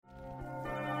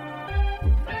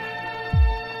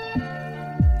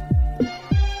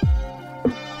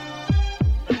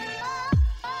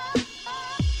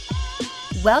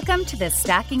Welcome to the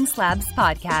Stacking Slabs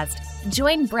podcast.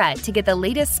 Join Brett to get the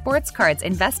latest sports cards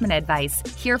investment advice,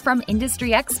 hear from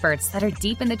industry experts that are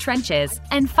deep in the trenches,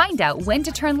 and find out when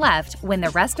to turn left when the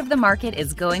rest of the market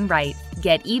is going right.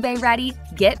 Get eBay ready,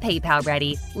 get PayPal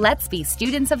ready. Let's be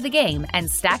students of the game and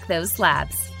stack those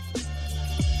slabs.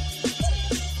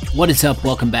 What is up?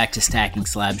 Welcome back to Stacking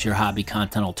Slabs, your hobby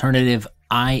content alternative.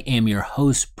 I am your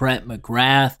host, Brett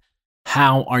McGrath.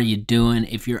 How are you doing?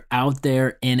 If you're out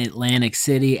there in Atlantic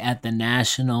City at the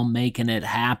National making it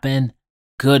happen,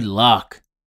 good luck.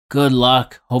 Good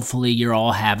luck. Hopefully you're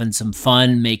all having some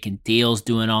fun, making deals,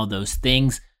 doing all those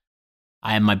things.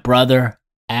 I have my brother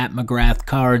at McGrath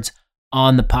Cards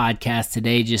on the podcast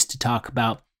today just to talk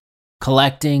about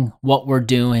collecting, what we're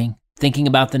doing, thinking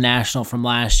about the National from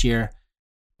last year,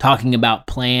 talking about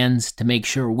plans to make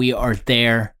sure we are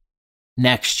there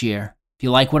next year. If you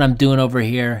like what I'm doing over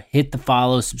here, hit the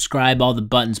follow, subscribe, all the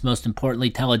buttons. Most importantly,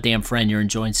 tell a damn friend you're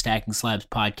enjoying Stacking Slabs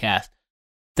podcast.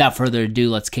 Without further ado,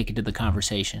 let's kick into the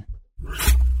conversation.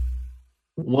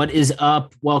 What is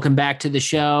up? Welcome back to the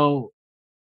show.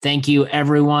 Thank you,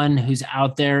 everyone who's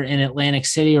out there in Atlantic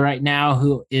City right now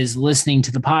who is listening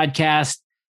to the podcast.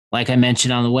 Like I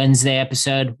mentioned on the Wednesday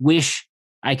episode, wish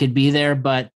I could be there,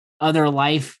 but other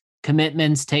life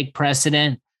commitments take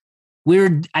precedent.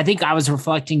 I think I was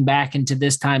reflecting back into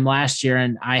this time last year,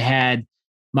 and I had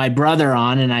my brother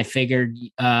on, and I figured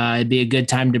it'd be a good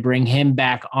time to bring him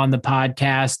back on the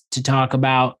podcast to talk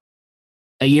about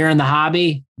a year in the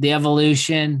hobby, the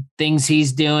evolution, things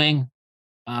he's doing,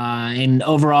 and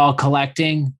overall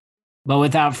collecting. But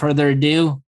without further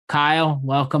ado, Kyle,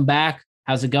 welcome back.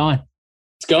 How's it going?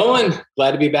 It's going.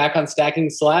 Glad to be back on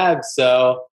Stacking Slabs.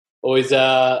 So always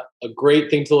a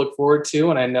great thing to look forward to.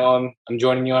 And I know I'm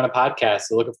joining you on a podcast.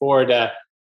 So looking forward to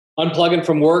unplugging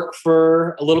from work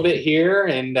for a little bit here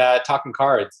and talking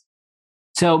cards.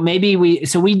 So maybe we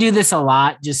do this a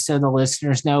lot, just so the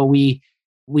listeners know. We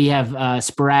have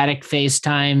sporadic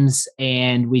FaceTimes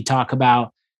and we talk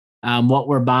about what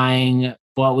we're buying,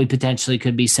 what we potentially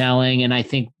could be selling. And I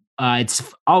think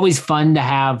it's always fun to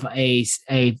have a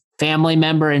family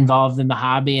member involved in the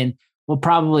hobby. And we'll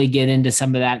probably get into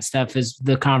some of that stuff as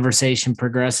the conversation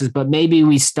progresses, but maybe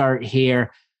we start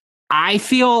here. I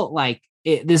feel like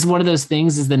this is one of those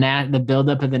things is the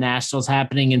buildup of the Nationals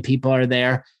happening and people are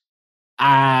there.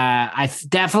 I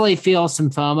definitely feel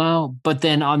some FOMO, but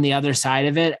then on the other side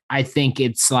of it, I think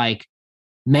it's like,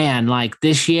 man, like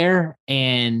this year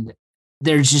and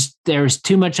there's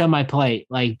too much on my plate,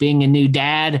 like being a new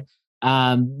dad,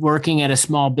 working at a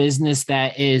small business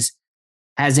that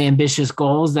has ambitious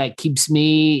goals that keeps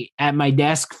me at my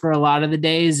desk for a lot of the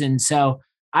days. And so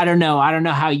I don't know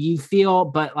how you feel,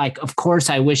 but like, of course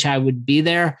I wish I would be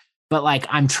there, but like,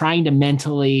 I'm trying to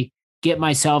mentally get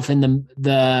myself in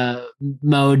the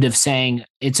mode of saying,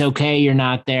 it's okay. You're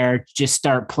not there. Just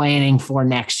start planning for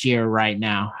next year right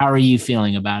now. How are you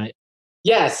feeling about it?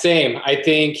 Yeah, same. I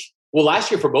think, well, last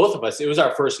year for both of us, it was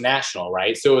our first National,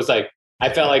 right? So it was like,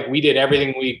 I felt like we did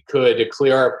everything we could to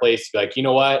clear our place. To be like, you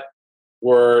know what?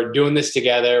 We're doing this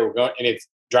together. We're going, and it's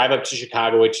drive up to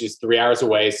Chicago, which is 3 hours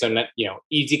away. So,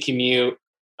 easy commute.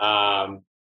 And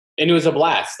it was a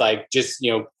blast. Like just,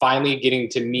 finally getting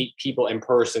to meet people in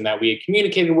person that we had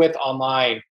communicated with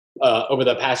online over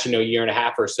the past, year and a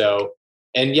half or so.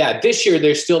 And yeah, this year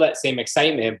there's still that same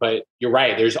excitement, but you're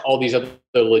right. There's all these other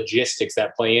logistics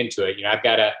that play into it. I've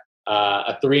got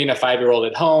a 3 and a 5-year-old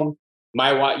at home.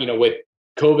 My wife, with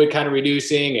COVID kind of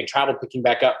reducing and travel picking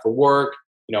back up for work.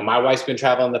 My wife's been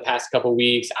traveling the past couple of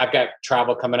weeks. I've got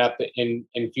travel coming up in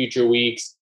future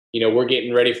weeks. We're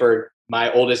getting ready for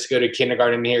my oldest to go to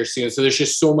kindergarten here soon. So there's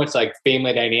just so much like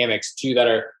family dynamics too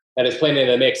that is playing in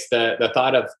the mix. The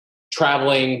thought of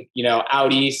traveling,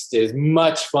 out east is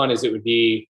much fun as it would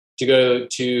be to go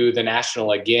to the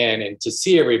National again and to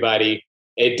see everybody.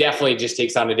 It definitely just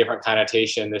takes on a different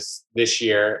connotation this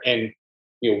year. And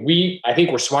I think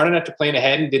we're smart enough to plan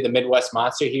ahead and did the Midwest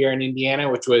Monster here in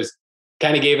Indiana, which was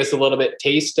kind of gave us a little bit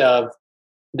taste of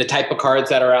the type of cards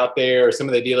that are out there or some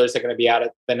of the dealers that are going to be out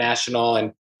at the National.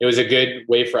 And it was a good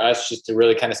way for us just to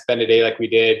really kind of spend a day like we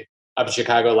did up in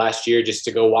Chicago last year, just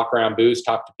to go walk around booths,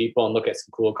 talk to people and look at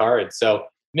some cool cards. So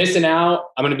missing out,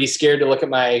 I'm going to be scared to look at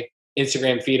my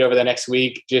Instagram feed over the next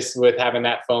week, just with having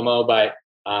that FOMO, but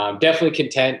definitely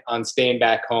content on staying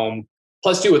back home.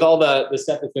 Plus, too, with all the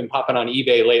stuff that's been popping on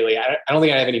eBay lately, I don't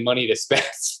think I have any money to spend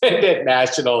at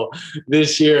National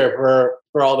this year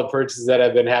for all the purchases that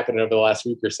have been happening over the last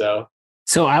week or so.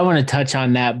 So I want to touch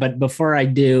on that, but before I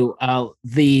do, I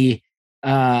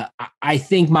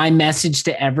think my message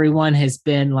to everyone has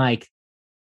been like,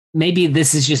 maybe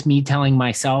this is just me telling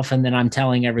myself and then I'm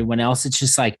telling everyone else. It's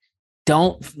just like,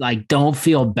 don't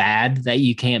feel bad that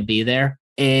you can't be there.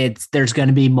 There's going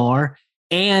to be more.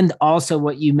 And also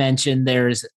what you mentioned,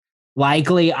 there's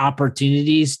likely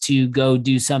opportunities to go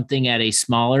do something at a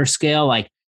smaller scale. Like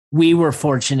we were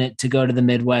fortunate to go to the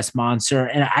Midwest Monster.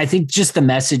 And I think just the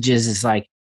message is like,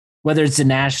 whether it's a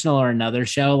national or another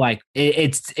show, like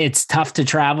it's tough to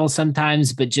travel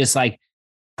sometimes, but just like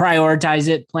prioritize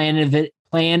it, plan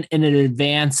in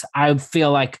advance. I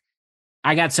feel like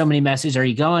I got so many messages. Are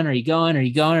you going? Are you going? Are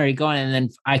you going? Are you going? And then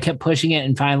I kept pushing it.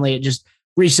 And finally it just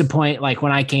reached a point, like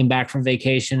when I came back from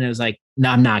vacation, it was like, no,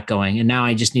 I'm not going. And now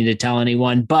I just need to tell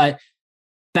anyone. But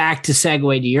back to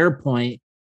segue to your point,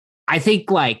 I think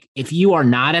like if you are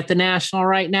not at the national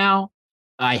right now,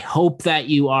 I hope that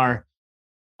you are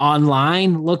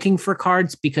online looking for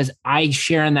cards, because I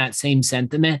share in that same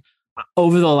sentiment.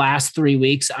 Over the last 3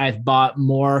 weeks, I've bought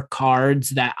more cards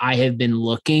that I have been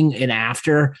looking and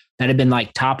after that have been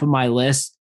like top of my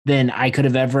list than I could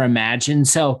have ever imagined.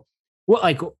 So what,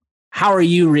 like, how are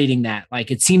you reading that?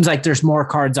 Like, it seems like there's more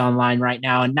cards online right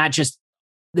now, and not just,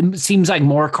 it seems like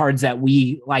more cards that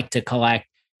we like to collect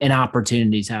and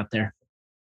opportunities out there.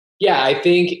 Yeah, I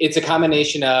think it's a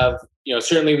combination of,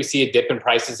 certainly we see a dip in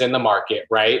prices in the market,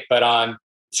 right? But on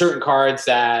certain cards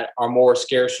that are more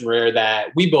scarce and rare that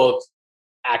we both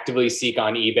actively seek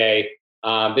on eBay,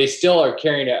 they still are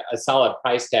carrying a solid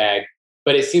price tag.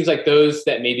 But it seems like those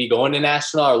that may be going to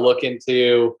national are looking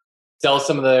to sell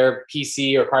some of their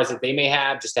PC or cards that they may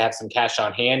have just to have some cash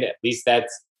on hand. At least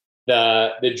that's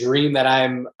the dream that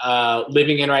I'm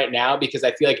living in right now, because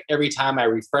I feel like every time I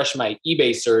refresh my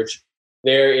eBay search,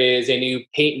 there is a new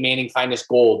Peyton Manning Finest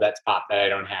Gold that's popped that I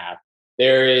don't have.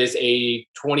 There is a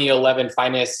 2011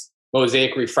 Finest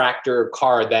Mosaic Refractor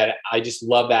card that I just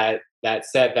love that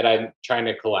set that I'm trying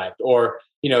to collect. Or,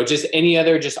 just any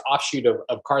other just offshoot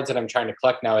of cards that I'm trying to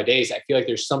collect nowadays. I feel like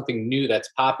there's something new that's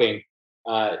popping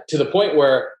to the point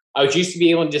where I was used to be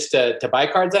able just to buy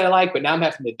cards that I like, but now I'm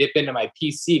having to dip into my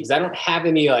PC because I don't have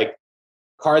any like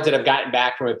cards that I've gotten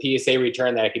back from a PSA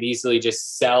return that I could easily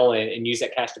just sell and use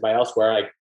that cash to buy elsewhere.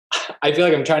 Like, I feel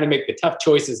like I'm trying to make the tough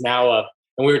choices now of,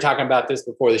 and we were talking about this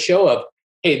before the show of,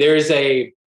 hey, there was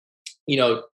a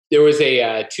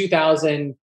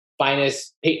 2000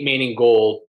 Finest Peyton Manning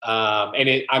Gold.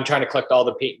 And I'm trying to collect all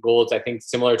the Peyton Golds, I think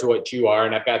similar to what you are.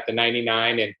 And I've got the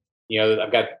 99 and,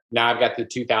 I've got the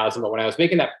 2000. But when I was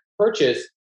making that purchase,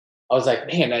 I was like,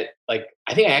 man, I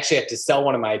think I actually have to sell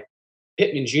one of my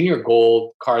Pittman Jr.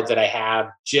 Gold cards that I have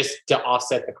just to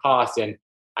offset the cost. And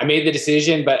I made the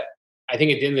decision, but I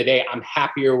think at the end of the day, I'm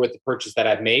happier with the purchase that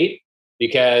I've made,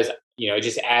 because, it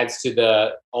just adds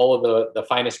to all of the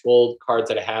Finest Gold cards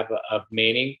that I have of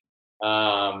Manning.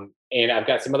 And I've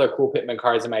got some other cool Pittman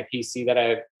cards in my PC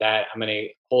that I'm going to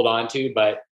hold on to.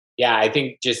 But yeah, I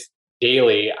think just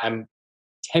daily I'm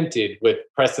tempted with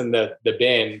pressing the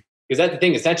bin, because that's the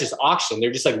thing. It's not just auction.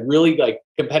 They're just like really like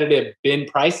competitive bin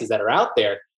prices that are out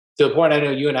there, to the point I know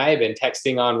you and I have been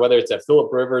texting on whether it's a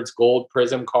Phillip Rivers Gold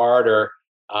Prism card or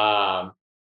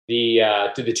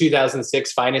to the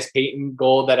 2006 Finest Peyton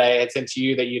Gold that I had sent to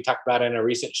you that you talked about in a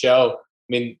recent show. I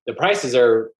mean, the prices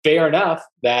are fair enough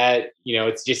that,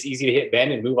 it's just easy to hit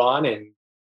Ben and move on and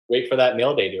wait for that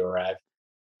mail day to arrive.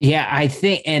 Yeah, I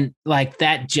think, and like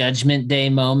that Judgment Day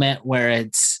moment where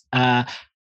it's, I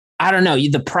don't know,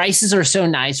 the prices are so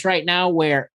nice right now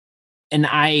and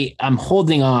I'm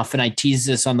holding off, and I teased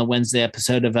this on the Wednesday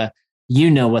episode of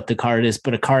what the card is,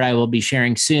 but a card I will be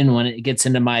sharing soon when it gets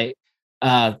into my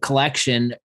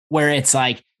collection, where it's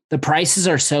like the prices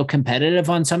are so competitive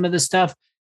on some of the stuff.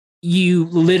 You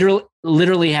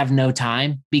literally have no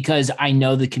time, because I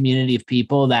know the community of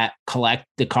people that collect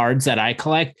the cards that I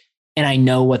collect, and I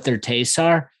know what their tastes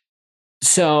are.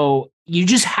 So you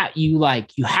just you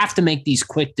have to make these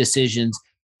quick decisions.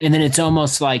 And then it's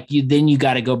almost like you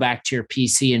got to go back to your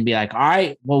PC and be like, all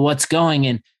right, well, what's going?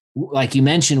 And like you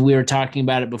mentioned, we were talking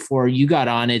about it before you got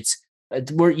on. It's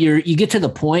where you get to the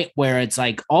point where it's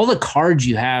like all the cards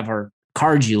you have are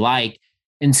cards you like.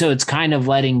 And so it's kind of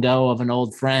letting go of an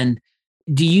old friend.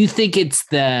 Do you think it's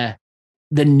the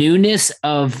newness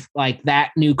of like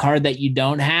that new card that you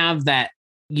don't have that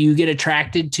you get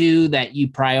attracted to, that you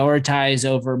prioritize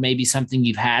over maybe something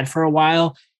you've had for a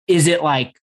while? Is it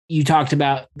like you talked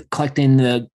about collecting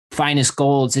the Finest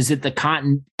Golds? Is it the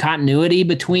continuity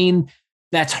between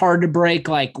that's hard to break?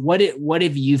 Like what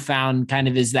have you found kind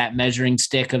of is that measuring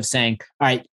stick of saying, all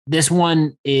right, this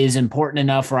one is important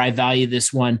enough, or I value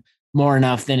this one more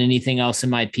enough than anything else in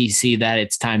my PC that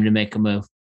it's time to make a move?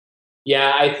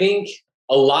 Yeah, I think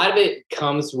a lot of it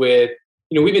comes with,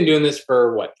 we've been doing this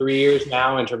for 3 years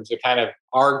now in terms of kind of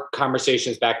our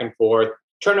conversations back and forth.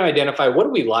 trying to identify what do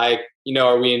we like?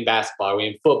 Are we in basketball? Are we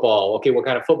in football? Okay, what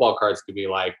kind of football cards do we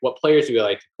like? What players do we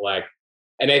like to collect?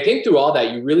 And I think through all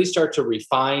that, you really start to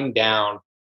refine down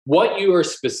what you are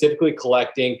specifically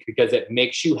collecting because it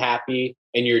makes you happy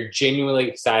and you're genuinely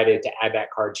excited to add that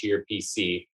card to your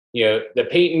PC. The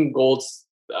Peyton Gold's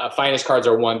finest cards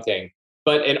are one thing,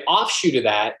 but an offshoot of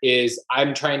that is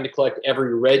I'm trying to collect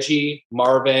every Reggie,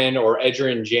 Marvin, or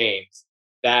Edgerrin James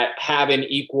that have an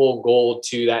equal goal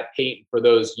to that Peyton for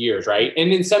those years, right?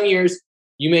 And in some years,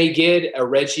 you may get a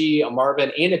Reggie, a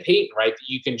Marvin, and a Peyton, right, that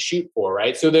you can shoot for,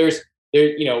 right? So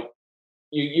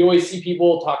you always see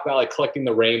people talk about like collecting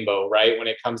the rainbow, right, when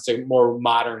it comes to more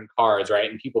modern cards, right?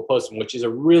 And people post them, which is a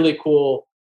really cool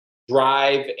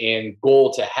drive and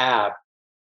goal to have.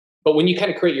 But when you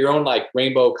kind of create your own like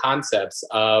rainbow concepts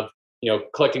of,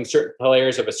 collecting certain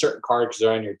players of a certain card because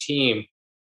they're on your team,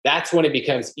 that's when it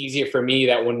becomes easier for me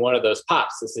that when one of those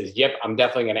pops, this is, yep, I'm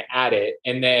definitely going to add it.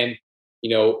 And then,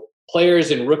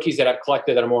 players and rookies that I've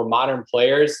collected that are more modern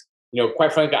players,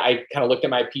 quite frankly, I kind of looked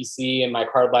at my PC and my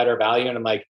card ladder value and I'm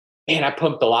like, man, I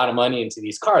pumped a lot of money into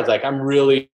these cards. Like I'm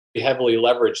really heavily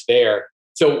leveraged there.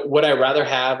 So would I rather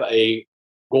have a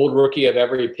gold rookie of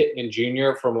every Pittman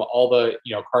Jr. from all the,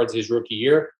 cards his rookie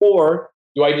year? Or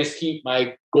do I just keep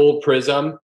my gold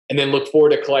prism and then look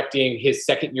forward to collecting his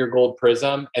second year gold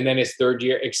prism and then his third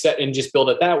year, and just build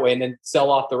it that way and then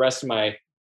sell off the rest of my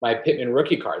Pittman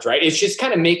rookie cards, right? It's just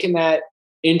kind of making that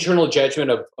internal judgment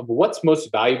of what's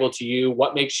most valuable to you,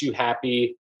 what makes you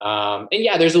happy. And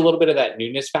yeah, there's a little bit of that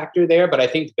newness factor there, but I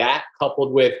think that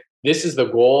coupled with this is the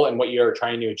goal and what you're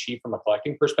trying to achieve from a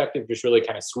collecting perspective just really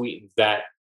kind of sweetens that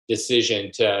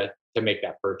decision to make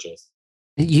that purchase.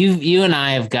 You and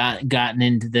I have gotten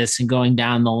into this and going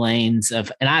down the lanes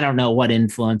of, and I don't know what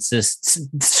influenced this,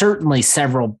 certainly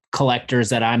several collectors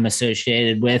that I'm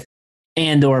associated with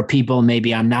and or people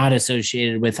maybe I'm not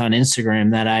associated with on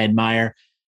Instagram that I admire.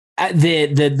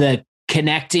 The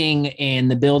connecting and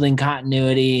the building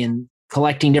continuity and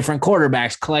collecting different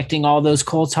quarterbacks, collecting all those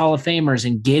Colts Hall of Famers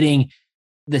and getting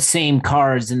the same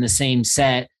cards in the same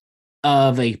set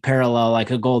of a parallel,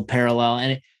 like a gold parallel.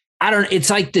 And it's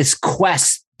like this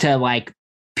quest to like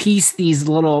piece these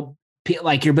little,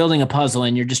 like you're building a puzzle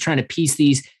and you're just trying to piece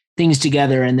these things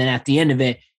together. And then at the end of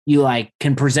it, you like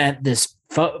can present this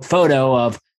photo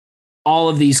of all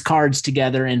of these cards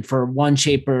together. And for one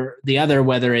shape or the other,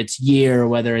 whether it's year,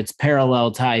 whether it's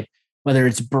parallel type, whether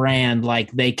it's brand,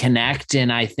 like they connect.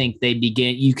 And I think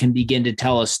you can begin to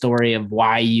tell a story of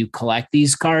why you collect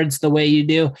these cards the way you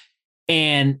do.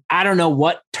 And I don't know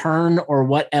what turn or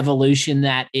what evolution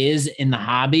that is in the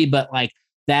hobby, but like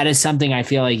that is something I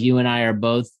feel like you and I are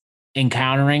both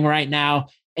encountering right now.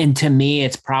 And to me,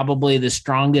 it's probably the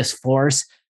strongest force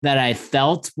that I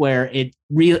felt where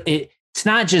it's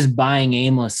not just buying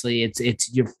aimlessly.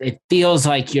 It feels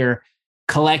like you're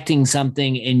collecting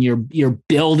something and you're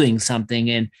building something.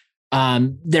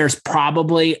 And there's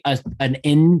probably an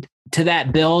end to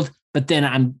that build, but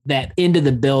then that end of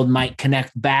the build might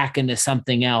connect back into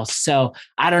something else. So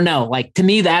I don't know, like to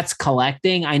me, that's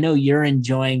collecting. I know you're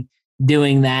enjoying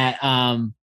doing that.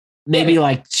 Maybe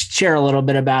like share a little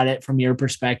bit about it from your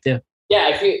perspective.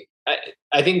 Yeah.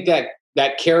 I think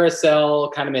that carousel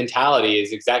kind of mentality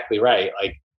is exactly right.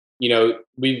 Like,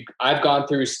 I've gone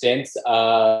through stints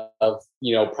of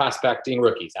prospecting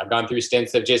rookies. I've gone through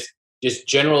stints of just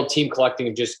general team collecting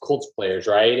of just Colts players.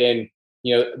 Right. And,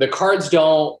 the cards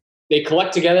they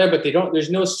collect together, but there's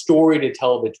no story to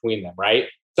tell between them. Right.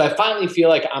 So I finally feel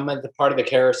like I'm at the part of the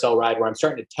carousel ride where I'm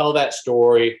starting to tell that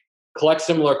story, collect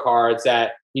similar cards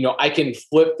that, I can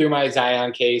flip through my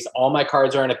Zion case. All my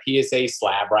cards are in a PSA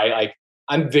slab, right? Like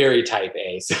I'm very type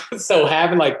A. So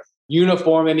having like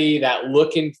uniformity, that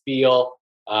look and feel,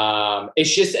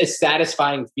 it's just a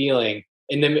satisfying feeling.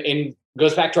 And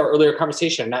goes back to our earlier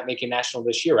conversation, not making national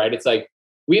this year, right? It's like,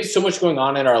 we have so much going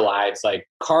on in our lives. Like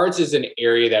cards is an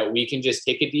area that we can just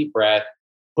take a deep breath,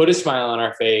 put a smile on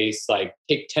our face, like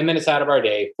take 10 minutes out of our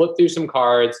day, flip through some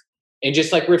cards and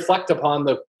just like reflect upon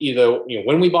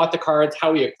when we bought the cards,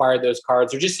 how we acquired those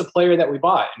cards, or just the player that we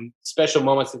bought and special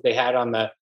moments that they had on the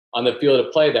field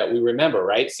of play that we remember.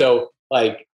 Right. So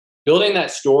like building that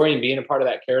story and being a part of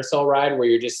that carousel ride where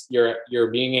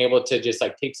you're being able to just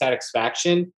like take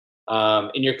satisfaction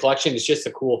in your collection is just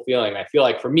a cool feeling. I feel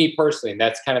like for me personally,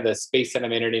 that's kind of the space that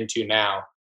I'm entered into now.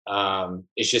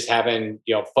 It's just having,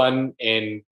 fun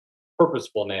and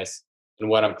purposefulness in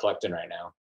what I'm collecting right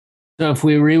now. So if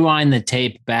we rewind the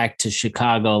tape back to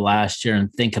Chicago last year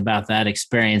and think about that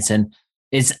experience, and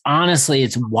it's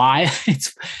wild.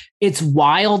 It's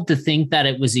wild to think that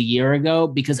it was a year ago,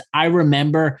 because I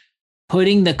remember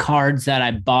putting the cards that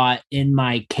I bought in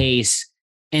my case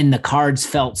and the cards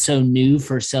felt so new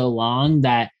for so long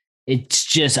that it's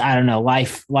just, I don't know,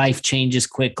 life changes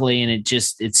quickly, and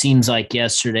it seems like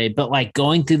yesterday. But like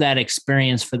going through that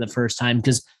experience for the first time,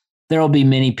 because there will be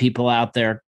many people out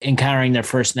there encountering their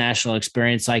first national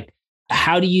experience. Like,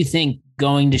 how do you think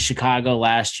going to Chicago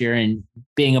last year and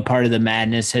being a part of the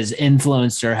madness has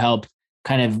influenced or helped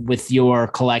kind of with your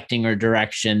collecting or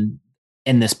direction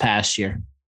in this past year?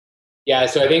 Yeah,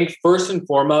 so I think first and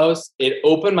foremost, it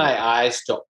opened my eyes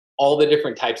to all the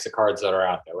different types of cards that are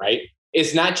out there, right?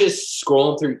 It's not just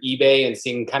scrolling through eBay and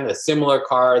seeing kind of the similar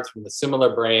cards from the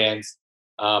similar brands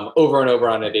over and over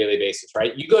on a daily basis,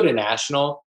 right? You go to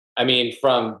National, I mean,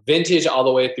 from vintage all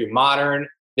the way through modern,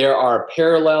 there are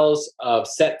parallels of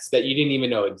sets that you didn't even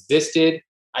know existed.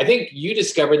 I think you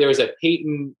discovered there was a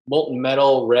Peyton Molten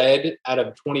Metal Red out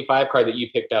of 25 card that you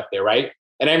picked up there, right?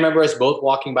 And I remember us both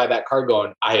walking by that card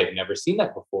going, I have never seen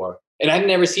that before. And I've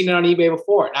never seen it on eBay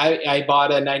before. I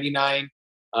bought a 99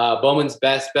 Bowman's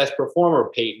Best Performer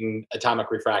Peyton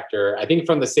Atomic Refractor, I think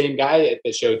from the same guy at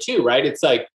the show too, right? It's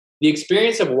like the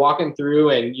experience of walking through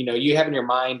and, you have in your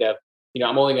mind of,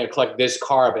 I'm only going to collect this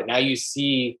card, but now you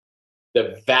see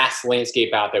the vast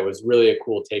landscape out there was really a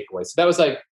cool takeaway. So that was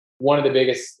like one of the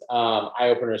biggest eye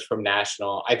openers from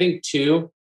National. I think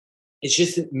too, it's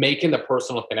just making the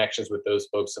personal connections with those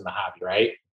folks in the hobby,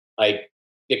 right? Like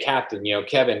the captain,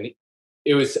 Kevin,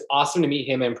 it was awesome to meet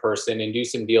him in person and do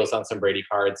some deals on some Brady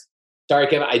cards. Sorry,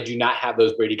 Kevin, I do not have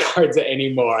those Brady cards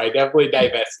anymore. I definitely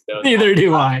divested those. Neither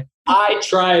do I. I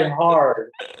tried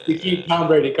hard to keep Tom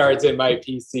Brady cards in my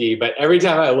PC, but every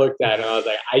time I looked at him, I was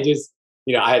like,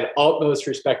 I had utmost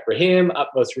respect for him,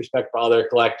 utmost respect for other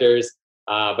collectors.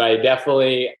 But I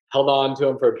definitely held on to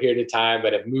them for a period of time,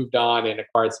 but have moved on and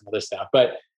acquired some other stuff.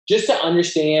 But just to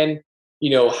understand,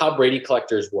 how Brady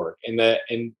collectors work and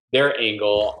their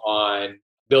angle on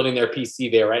building their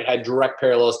PC there, right? Had direct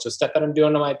parallels to stuff that I'm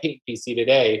doing on my PC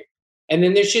today. And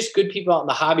then there's just good people out in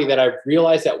the hobby that I've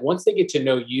realized that once they get to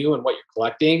know you and what you're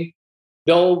collecting,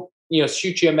 they'll,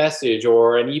 shoot you a message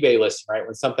or an eBay listing, right?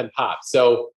 When something pops.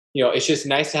 So, it's just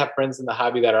nice to have friends in the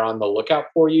hobby that are on the lookout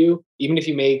for you. Even if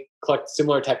you may collect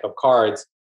similar type of cards,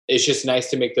 it's just nice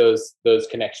to make those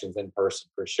connections in person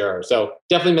for sure. So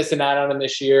definitely missing out on them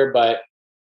this year, but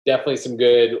definitely some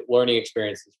good learning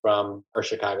experiences from our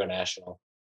Chicago National.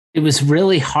 It was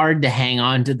really hard to hang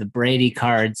on to the Brady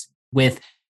cards with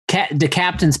the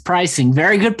captain's pricing.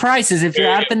 Very good prices. If you're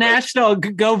at the National,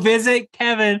 go visit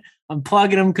Kevin. I'm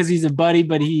plugging him because he's a buddy,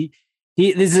 but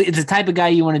it's the type of guy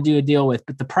you want to do a deal with.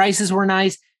 But the prices were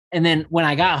nice. And then when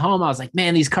I got home, I was like,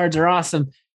 man, these cards are awesome.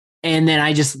 And then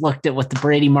I just looked at what the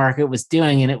Brady market was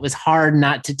doing, and it was hard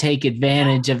not to take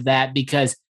advantage of that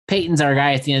because Peyton's our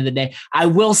guy at the end of the day. I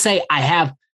will say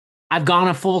I've gone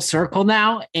a full circle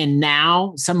now, and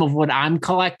now some of what I'm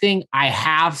collecting, I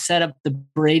have set up the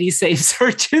Brady safe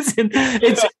searches, and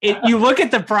you look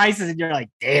at the prices and you're like,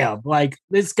 damn, like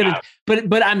it's gonna. But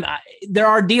there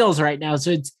are deals right now,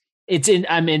 so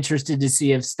I'm interested to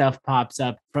see if stuff pops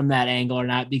up from that angle or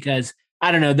not, because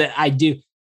I don't know that I do.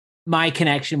 My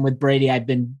connection with Brady, I've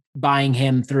been buying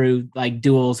him through like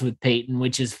duels with Peyton,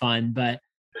 which is fun. But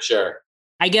for sure,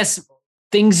 I guess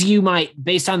things you might,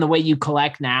 based on the way you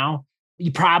collect now,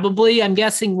 you probably, I'm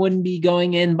guessing, wouldn't be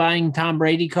going in buying Tom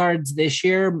Brady cards this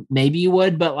year. Maybe you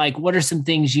would, but like, what are some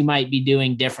things you might be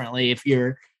doing differently if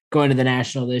you're going to the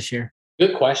National this year?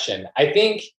 Good question. I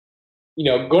think,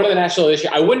 going to the National this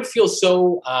year, I wouldn't feel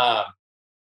the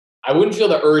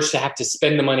urge to have to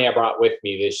spend the money I brought with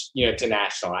me to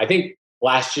National. I think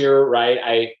last year, right,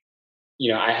 I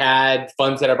had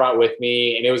funds that I brought with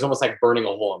me, and it was almost like burning a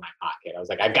hole in my pocket. I was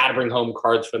like, I've got to bring home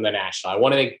cards from the National. I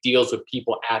want to make deals with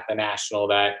people at the National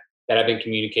that I've been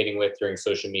communicating with during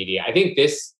social media. I think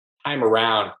this time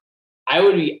around, I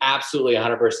would be absolutely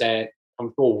 100%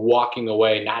 comfortable walking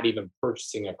away, not even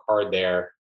purchasing a card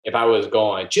there if I was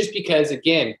going. Just because,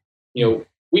 again,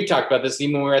 we've talked about this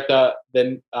even when we were at the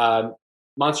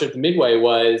Monster at the Midway,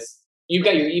 was you've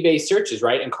got your eBay searches,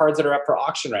 right? And cards that are up for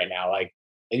auction right now. Like,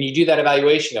 and you do that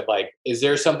evaluation of like, is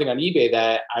there something on eBay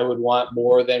that I would want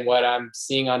more than what I'm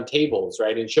seeing on tables,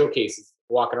 right? In showcases,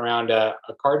 walking around a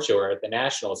card show or at the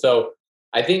National. So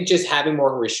I think just having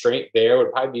more restraint there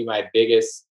would probably be my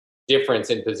biggest difference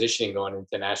in positioning going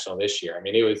into National this year. I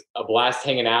mean, it was a blast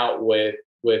hanging out with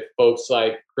folks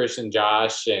like Chris and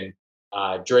Josh and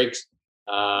Drake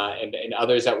and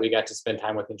others that we got to spend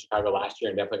time with in Chicago last year,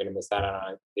 and definitely going to miss that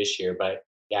on this year. But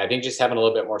yeah, I think just having a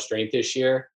little bit more strength this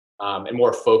year and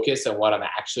more focus on what I'm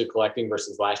actually collecting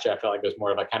versus last year. I felt like it was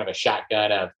more of a kind of a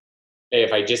shotgun of, hey,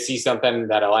 if I just see something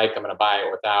that I like, I'm going to buy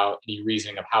it without any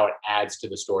reasoning of how it adds to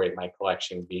the story of my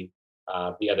collection. Be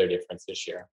the other difference this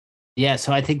year. Yeah,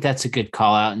 so I think that's a good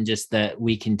call out, and just that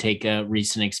we can take a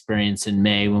recent experience in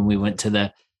May when we went to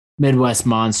the Midwest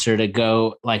Monster to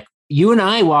go. Like, you and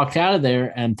I walked out of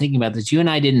there, and I'm thinking about this. You and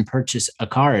I didn't purchase a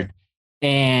card,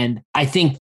 and I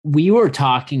think we were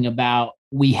talking about,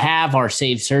 we have our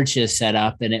save searches set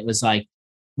up, and it was like,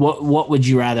 what would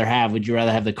you rather have? Would you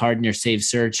rather have the card in your save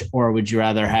search, or would you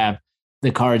rather have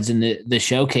the cards in the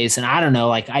showcase? And I don't know,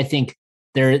 like, I think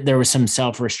there was some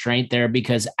self-restraint there,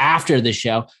 because after the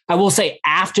show, I will say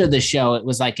after the show, it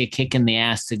was like a kick in the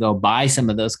ass to go buy some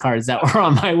of those cards that were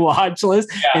on my watch list.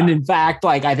 Yeah. And in fact,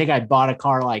 like, I think I bought a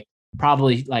car like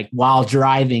probably like while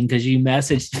driving, because you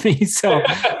messaged me. So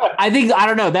I think, I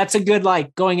don't know, that's a good,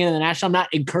 like, going into the national. I'm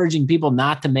not encouraging people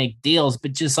not to make deals,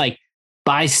 but just like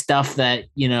buy stuff that,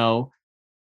 you know,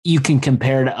 you can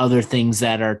compare to other things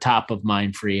that are top of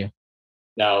mind for you.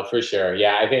 No, for sure.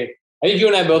 Yeah, I think you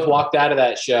and I both walked out of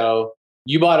that show.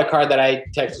 You bought a card that I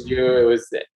texted you. It was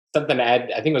something to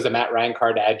add. I think it was a Matt Ryan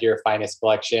card to add to your finest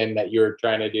collection that you were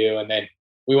trying to do. And then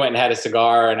we went and had a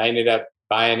cigar, and I ended up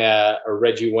buying a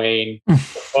Reggie Wayne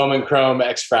Bowman Chrome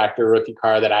X-Fractor rookie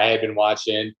card that I had been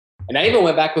watching. And I even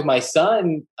went back with my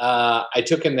son. I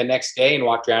took him the next day and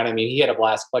walked around. I mean, he had a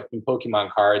blast collecting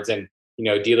Pokemon cards, and, you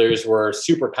know, dealers were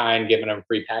super kind, giving him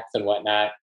free packs and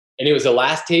whatnot. And it was the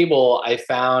last table I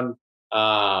found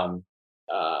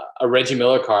a Reggie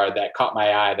Miller card that caught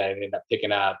my eye that I ended up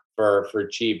picking up for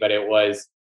cheap. But it was,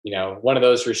 you know, one of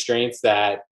those restraints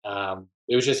that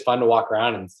it was just fun to walk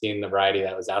around and seeing the variety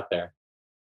that was out there.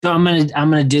 So I'm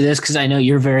gonna do this because I know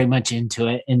you're very much into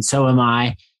it, and so am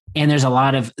I. And there's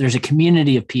a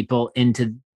community of people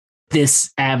into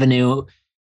this avenue.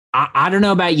 I don't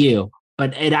know about you,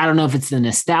 but I don't know if it's the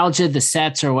nostalgia, the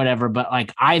sets, or whatever. But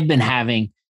like, I've been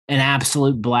having an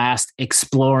absolute blast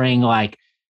exploring like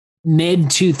mid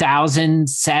 2000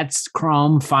 sets,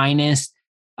 Chrome finest,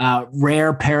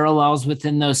 rare parallels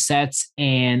within those sets,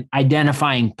 and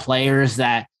identifying players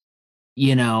that,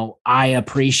 you know, I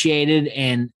appreciated,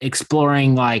 and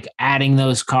exploring like adding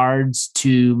those cards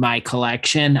to my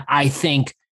collection. I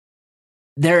think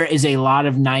there is a lot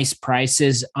of nice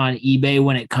prices on eBay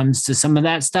when it comes to some of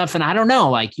that stuff. And I don't know,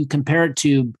 like, you compare it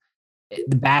to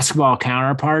the basketball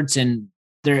counterparts, and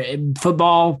their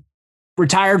football,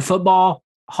 retired football,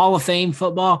 Hall of Fame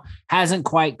football hasn't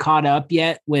quite caught up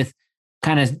yet with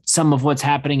kind of some of what's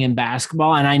happening in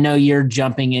basketball. And I know you're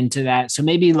jumping into that. So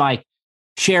maybe like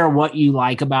share what you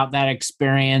like about that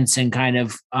experience, and kind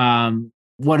of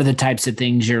what are the types of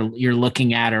things you're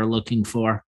looking at or looking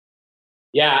for.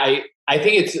 Yeah, I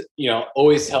think it's, you know,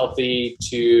 always healthy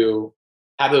to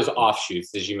have those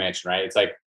offshoots, as you mentioned, right? It's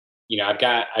like, you know,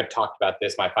 I've talked about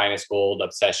this, my finest gold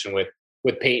obsession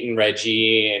with Peyton,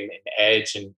 Reggie, and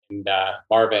Edge, and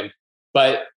Marvin.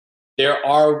 But there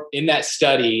are, in that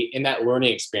study, in that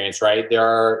learning experience, right, there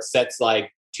are sets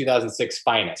like 2006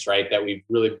 finest, right, that we've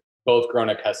really both grown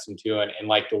accustomed to, and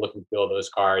like the look and feel of those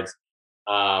cards.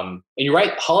 And you're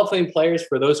right, Hall of Fame players,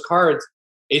 for those cards,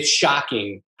 it's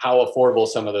shocking how affordable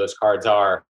some of those cards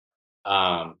are.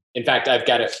 In fact,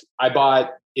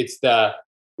 it's the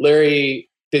Larry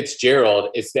Fitzgerald.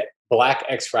 It's the black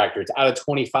X-Fractor. It's out of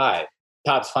 25,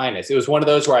 Topps finest. It was one of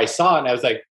those where I saw it and I was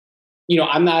like, you know,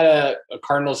 I'm not a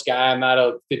Cardinals guy. I'm not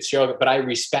a Fitzgerald, but I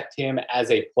respect him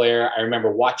as a player. I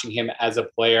remember watching him as a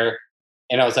player.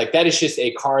 And I was like, that is just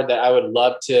a card that I would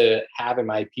love to have in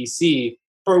my PC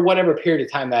for whatever period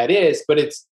of time that is. But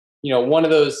it's, you know, one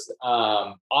of those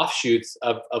offshoots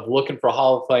of looking for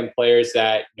Hall of Fame players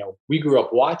that, you know, we grew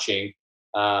up watching.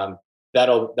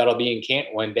 That'll be in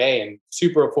Canton one day, and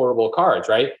super affordable cards,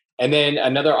 right? And then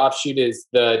another offshoot is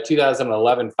the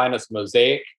 2011 finest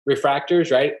Mosaic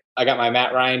refractors, right? I got my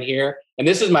Matt Ryan here, and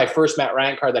this is my first Matt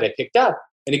Ryan card that I picked up.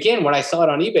 And again, when I saw it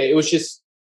on eBay, it was just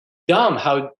dumb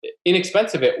how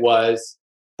inexpensive it was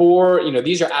for, you know,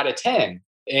 these are out of 10.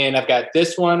 And I've got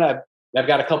this one. I've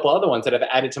got a couple other ones that I've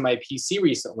added to my PC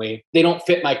recently. They don't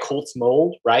fit my Colts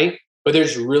mold, right? But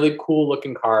there's really cool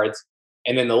looking cards.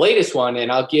 And then the latest one,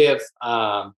 and I'll give,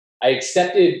 I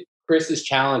accepted Chris's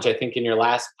challenge, I think in your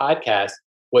last podcast,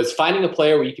 was finding a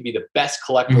player where you could be the best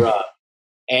collector of.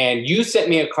 And you sent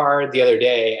me a card the other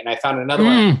day, and I found another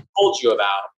one I told you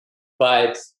about.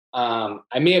 But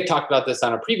I may have talked about this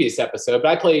on a previous episode, but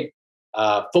I played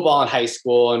football in high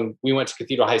school, and we went to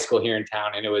Cathedral High School here in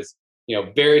town, and it was, you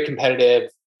know, very competitive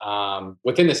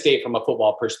within the state from a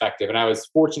football perspective. And I was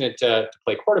fortunate to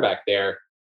play quarterback there.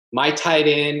 My tight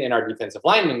end and our defensive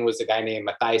lineman was a guy named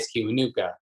Matthias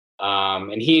Kiwanuka.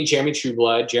 And he and Jeremy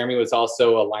Trueblood, Jeremy was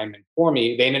also a lineman for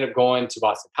me. They ended up going to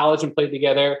Boston College and played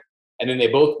together. And then they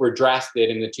both were drafted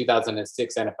in the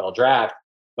 2006 NFL draft.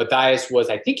 Matthias was,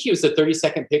 I think he was the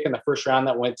 32nd pick in the first round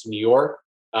that went to New York.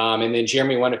 And then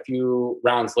Jeremy went a few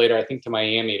rounds later, I think, to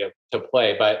Miami to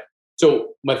play. But so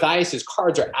Matthias's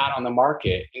cards are out on the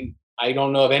market. And I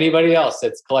don't know of anybody else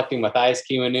that's collecting Mathias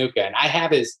Kiwanuka. And I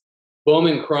have his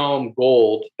Bowman Chrome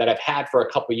Gold that I've had for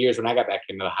a couple of years when I got back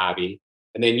into the hobby.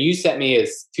 And then you sent me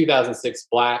his 2006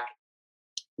 Black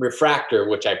Refractor,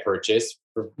 which I purchased.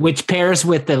 Which pairs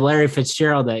with the Larry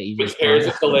Fitzgerald that you just pairs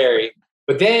with the Larry.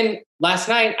 But then last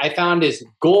night I found his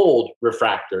Gold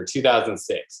Refractor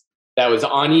 2006 that was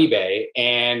on eBay.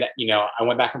 And, I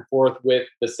went back and forth with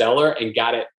the seller and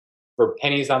got it for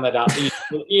pennies on the dollar.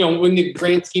 In the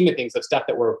grand scheme of things, of stuff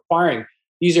that we're acquiring,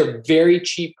 these are very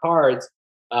cheap cards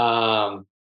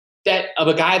that of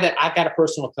a guy that I've got a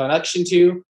personal connection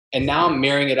to. And now I'm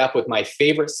marrying it up with my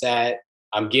favorite set.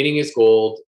 I'm getting his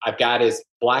gold. I've got his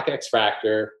Black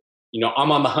X-Fractor.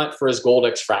 I'm on the hunt for his Gold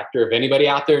X-Fractor. If anybody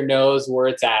out there knows where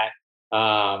it's at,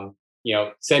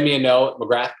 send me a note,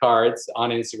 McGrath Cards on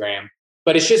Instagram.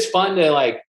 But it's just fun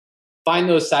to find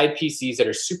those side PCs that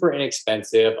are super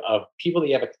inexpensive of people that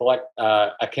you have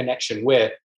a connection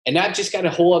with. And I've just got a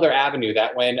whole other avenue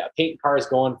that when a paint car is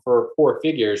going for 4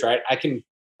 figures, right, I can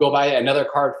go buy another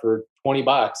card for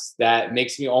 $20 that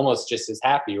makes me almost just as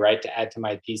happy, right, to add to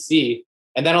my PC.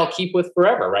 And then I'll keep with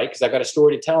forever, right? Because I've got a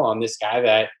story to tell on this guy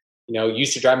that,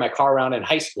 used to drive my car around in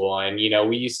high school. And,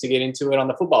 we used to get into it on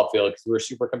the football field because we were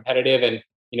super competitive and,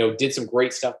 did some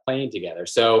great stuff playing together.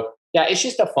 So, yeah, it's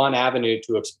just a fun avenue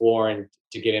to explore and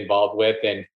to get involved with.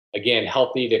 And again,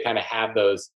 healthy to kind of have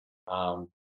those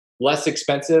less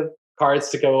expensive cards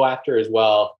to go after as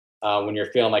well when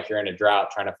you're feeling like you're in a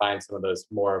drought, trying to find some of those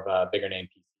more of bigger name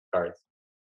PC cards.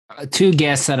 2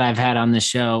 guests that I've had on the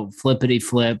show, Flippity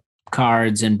Flip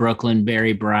Cards and Brooklyn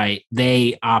Very Bright,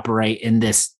 they operate in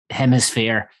this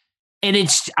hemisphere. And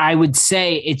I would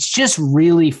say it's just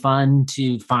really fun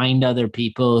to find other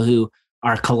people who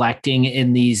are collecting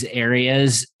in these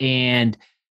areas. And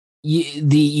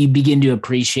you begin to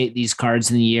appreciate these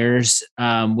cards in the years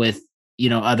with,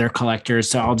 other collectors.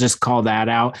 So I'll just call that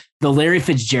out. The Larry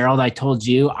Fitzgerald, I told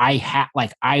you, I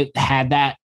had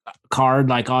that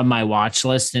card on my watch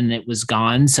list and it was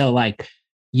gone. So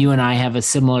you and I have a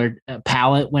similar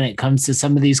palette when it comes to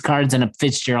some of these cards. And a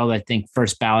Fitzgerald, I think,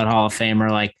 first ballot Hall of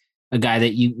Famer, a guy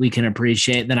that we can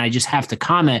appreciate. Then I just have to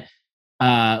comment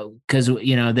because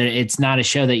it's not a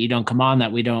show that you don't come on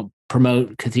that we don't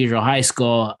promote Cathedral High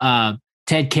School.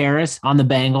 Ted Karras on the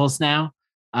Bengals now.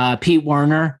 Pete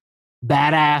Werner,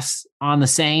 badass on the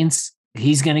Saints.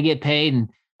 He's going to get paid, and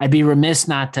I'd be remiss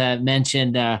not to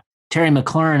mention Terry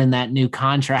McLaurin and that new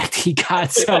contract he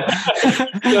got. So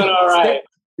doing all right.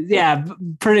 Yeah,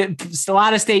 a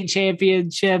lot of state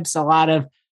championships, a lot of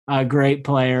great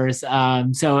players.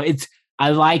 So I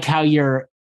like how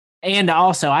and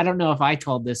also, I don't know if I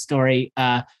told this story,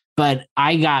 but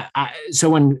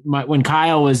when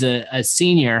Kyle was a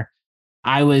senior,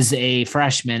 I was a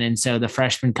freshman. And so the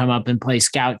freshmen come up and play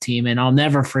scout team. And I'll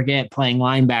never forget playing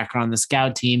linebacker on the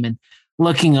scout team and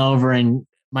looking over and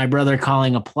my brother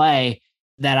calling a play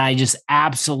that I just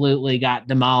absolutely got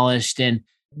demolished. And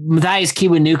Matthias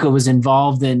Kiwanuka was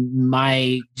involved in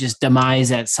my just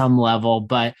demise at some level,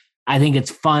 but I think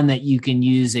it's fun that you can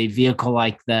use a vehicle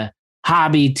like the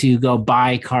hobby to go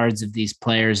buy cards of these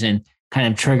players and kind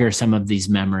of trigger some of these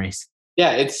memories.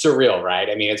 Yeah, it's surreal, right?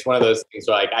 I mean, it's one of those things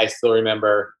where I still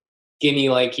remember skinny,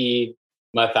 lanky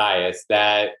Matthias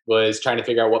that was trying to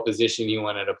figure out what position he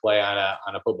wanted to play on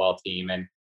a football team. And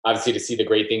obviously to see the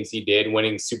great things he did,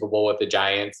 winning Super Bowl with the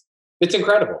Giants, it's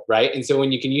incredible, right? And so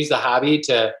when you can use the hobby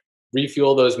to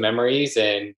refuel those memories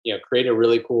and create a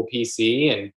really cool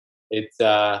PC, and it's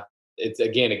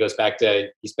again, it goes back to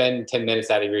you spend 10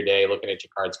 minutes out of your day looking at your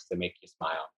cards because they make you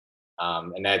smile,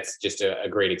 and that's just a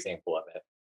great example of it.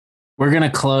 We're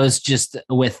gonna close just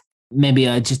with maybe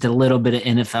just a little bit of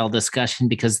NFL discussion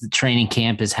because the training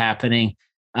camp is happening.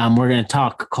 We're gonna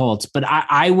talk Colts, but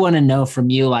I want to know from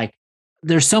you,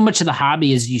 there's so much of the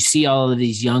hobby is you see all of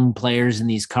these young players and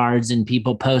these cards and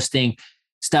people posting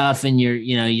stuff, and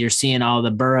you're seeing all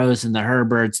the Burrows and the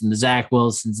Herberts and the Zach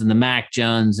Wilsons and the Mac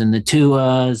Jones and the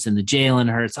Tuas and the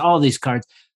Jalen Hurts, all these cards.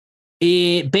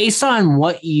 Based on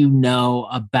what you know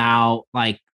about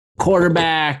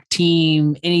quarterback,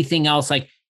 team, anything else,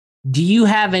 do you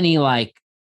have any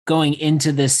going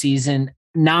into this season,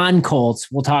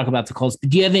 non-Colts, we'll talk about the Colts, but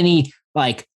do you have any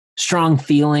strong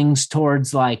feelings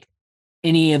towards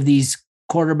any of these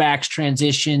quarterbacks,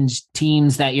 transitions,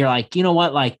 teams that you're you know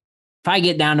what, if I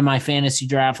get down to my fantasy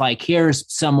draft, here's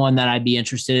someone that I'd be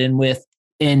interested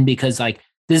in because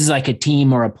this is a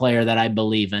team or a player that I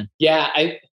believe in. Yeah.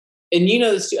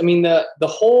 The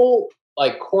whole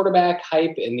like quarterback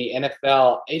hype in the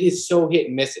NFL, it is so hit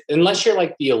and miss unless you're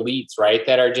like the elites, right?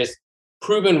 That are just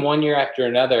proven one year after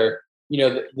another.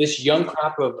 This young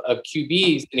crop of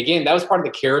QBs. And again, that was part of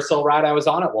the carousel route I was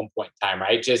on at one point in time,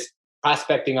 right? Just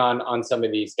prospecting on some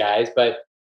of these guys, but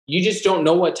you just don't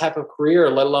know what type of career,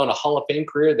 let alone a Hall of Fame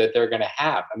career that they're going to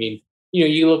have. I mean,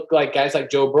 you look like guys like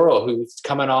Joe Burrow, who's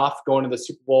coming off going to the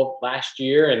Super Bowl last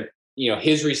year, and,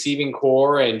 his receiving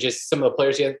core and just some of the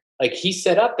players he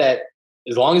set up that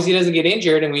as long as he doesn't get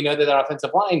injured, and we know that that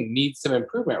offensive line needs some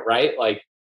improvement, right? Like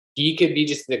he could be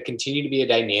just to continue to be a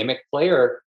dynamic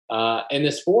player in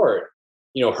this sport.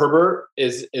 Herbert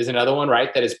is another one,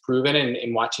 right? That is proven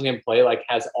and watching him play,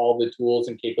 has all the tools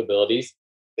and capabilities.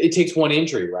 It takes one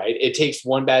injury, right? It takes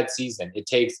one bad season. It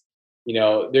takes,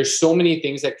 there's so many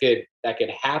things that could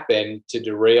happen to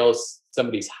derail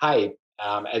somebody's hype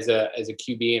as a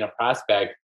QB and a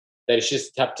prospect, that it's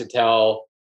just tough to tell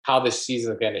how this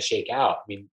season is going to shake out. I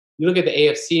mean, you look at the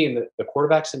AFC and the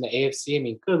quarterbacks in the AFC. I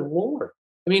mean, good Lord.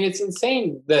 I mean, it's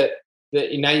insane that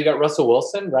now you got Russell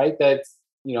Wilson, right? That's,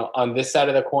 on this side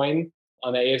of the coin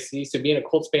on the AFC. So being a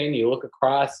Colts fan, you look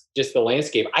across just the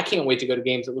landscape. I can't wait to go to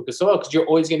games at Lucas Oil because you're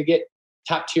always going to get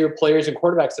top tier players and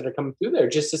quarterbacks that are coming through there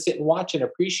just to sit and watch and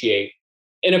appreciate.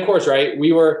 And of course, right,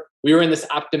 we were in this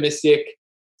optimistic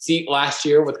seat last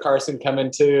year with Carson coming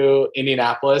to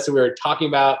Indianapolis. And we were talking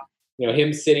about,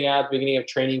 him sitting out at the beginning of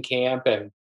training camp,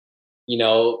 and,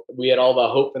 we had all the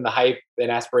hope and the hype and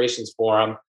aspirations for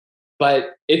him.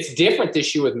 But it's different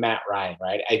this year with Matt Ryan,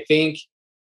 right? I think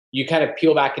you kind of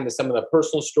peel back into some of the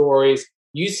personal stories.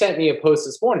 You sent me a post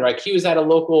this morning, right? He was at a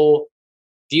local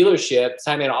dealership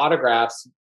signing autographs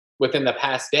within the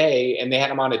past day, and they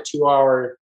had him on a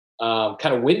 2-hour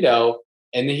kind of window,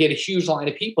 and then he had a huge line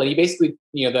of people. And he basically,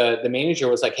 the manager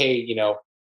was like, hey, I'm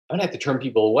gonna have to turn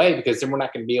people away because then we're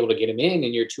not going to be able to get him in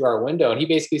your 2-hour window. And he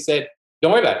basically said,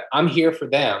 don't worry about it. I'm here for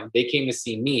them. They came to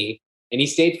see me. And he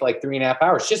stayed for 3.5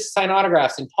 hours just to sign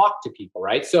autographs and talk to people,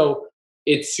 right? So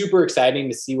it's super exciting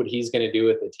to see what he's going to do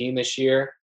with the team this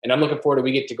year. And I'm looking forward to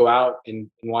we get to go out and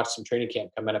watch some training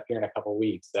camp coming up here in a couple of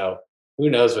weeks. So who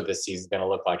knows what this season's going to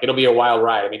look like. It'll be a wild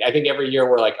ride. I mean, I think every year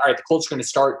we're like, all right, the Colts are going to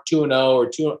start 2-0 or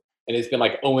 2, and it's been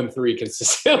 0-3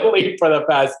 consistently for the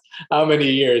past how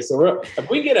many years. So if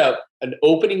we get an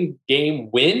opening game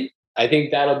win, I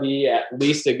think that'll be at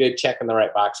least a good check in the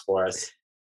right box for us.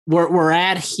 We're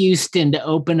at Houston to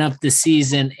open up the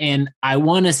season, and I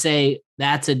want to say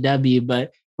that's a W,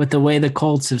 but with the way the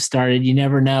Colts have started, you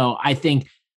never know. I think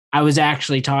I was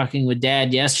actually talking with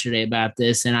Dad yesterday about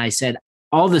this, and I said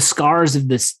all the scars of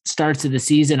the starts of the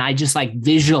season, I just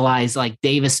visualize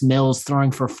Davis Mills throwing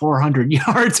for 400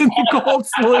 yards and the Colts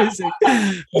losing.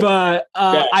 But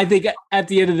I think at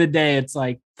the end of the day, it's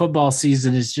football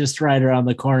season is just right around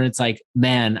the corner. It's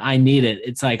man, I need it.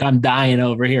 It's I'm dying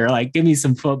over here. Give me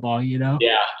some football,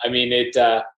 Yeah. I mean,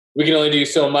 we can only do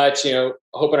so much,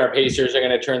 hoping our Pacers are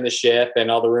going to turn the ship and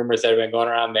all the rumors that have been going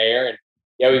around there. And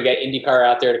yeah, we've got IndyCar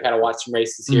out there to kind of watch some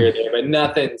races here or there, but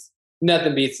nothing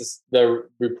beats the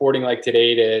reporting like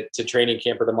today to training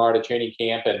camp or tomorrow to training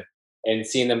camp and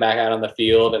seeing them back out on the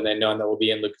field, and then knowing that we'll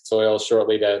be in Lucas Oil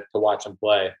shortly to watch them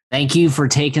play. Thank you for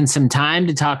taking some time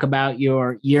to talk about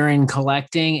your year-end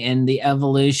collecting and the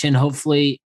evolution.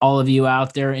 Hopefully all of you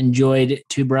out there enjoyed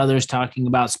two brothers talking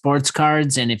about sports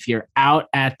cards. And if you're out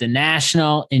at the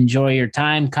National, enjoy your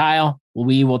time. Kyle,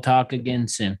 we will talk again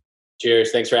soon.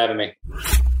 Cheers. Thanks for having me.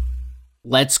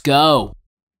 Let's go.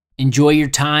 Enjoy your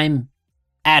time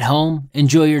at home.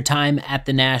 Enjoy your time at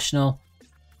the National.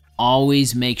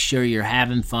 Always make sure you're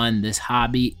having fun. This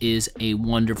hobby is a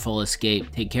wonderful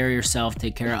escape. Take care of yourself.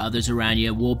 Take care of others around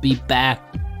you. We'll be back.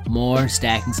 More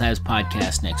Stacking Slabs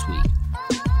podcast next week.